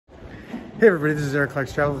Hey everybody, this is Eric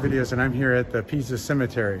Clark's Travel Videos, and I'm here at the Pisa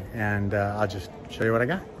Cemetery, and I'll just show you what I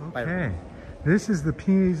got. Okay, this is the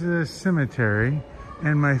Pisa Cemetery,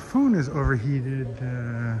 and my phone is overheated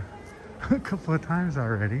a couple of times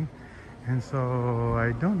already, and so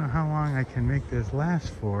I don't know how long I can make this last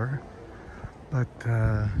for, but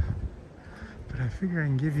I figure I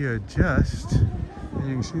can give you a gist, and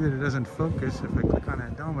you can see that it doesn't focus. If I click on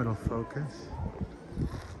that dome, it'll focus.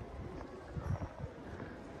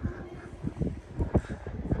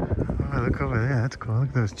 Oh, look over there, that's cool. Look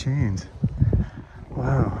at those chains.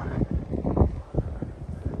 Wow.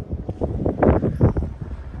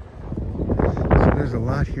 So there's a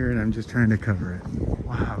lot here and I'm just trying to cover it.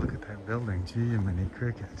 Wow, look at that building. Gee, many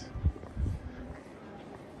crickets.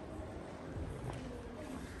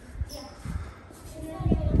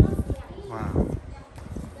 Wow.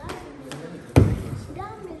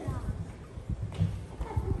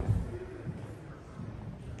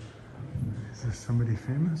 Is this somebody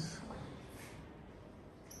famous?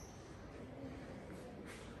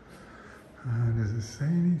 Does it say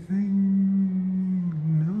anything?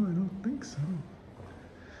 No, I don't think so.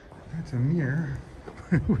 That's a mirror.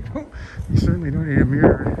 We certainly don't need a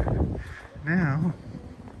mirror now.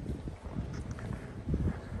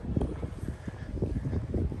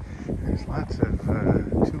 There's lots of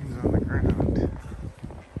tombs on the ground.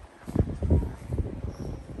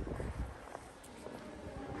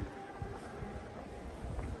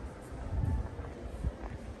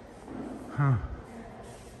 Huh.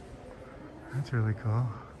 That's really cool.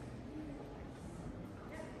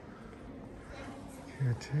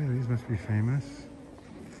 Here too, these must be famous.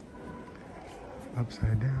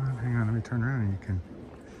 Upside down. Hang on, let me turn around and you can.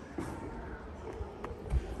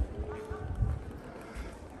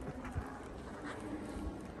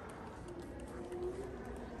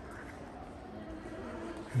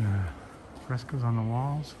 And the frescoes on the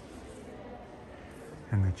walls.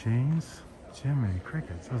 And the chains. Jiminy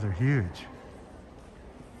crickets, those are huge.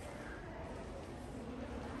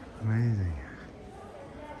 Amazing.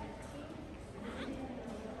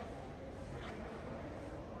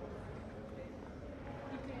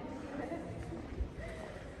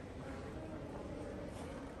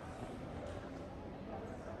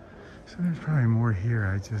 So there's probably more here.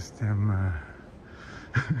 I just am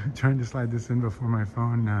trying to slide this in before my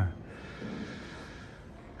phone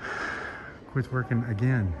quits working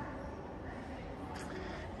again.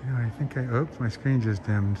 You know, I think oops, my screen just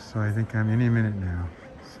dimmed, so I think I'm any minute now.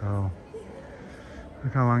 So,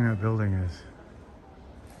 look how long that building is.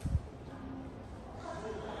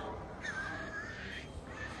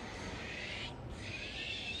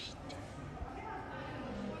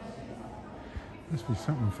 Must be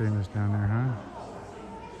something famous down there, huh?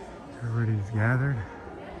 Everybody's gathered.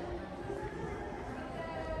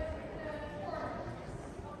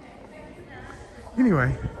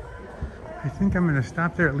 Anyway, I think I'm going to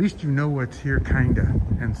stop there. At least you know what's here, kinda.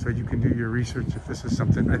 And so you can do your research if this is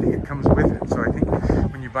something. I think it comes with it. So I think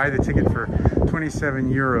when you buy the ticket for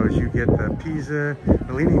 27 euros, you get the Pisa,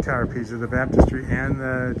 the Leaning Tower Pisa, the baptistery, and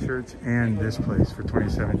the church, and this place for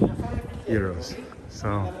 27 euros.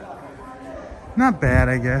 So, not bad,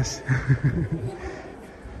 I guess.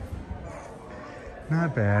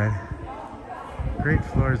 Not bad. Great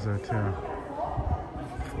floors, though, too.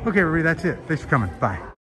 Okay, everybody, that's it. Thanks for coming. Bye.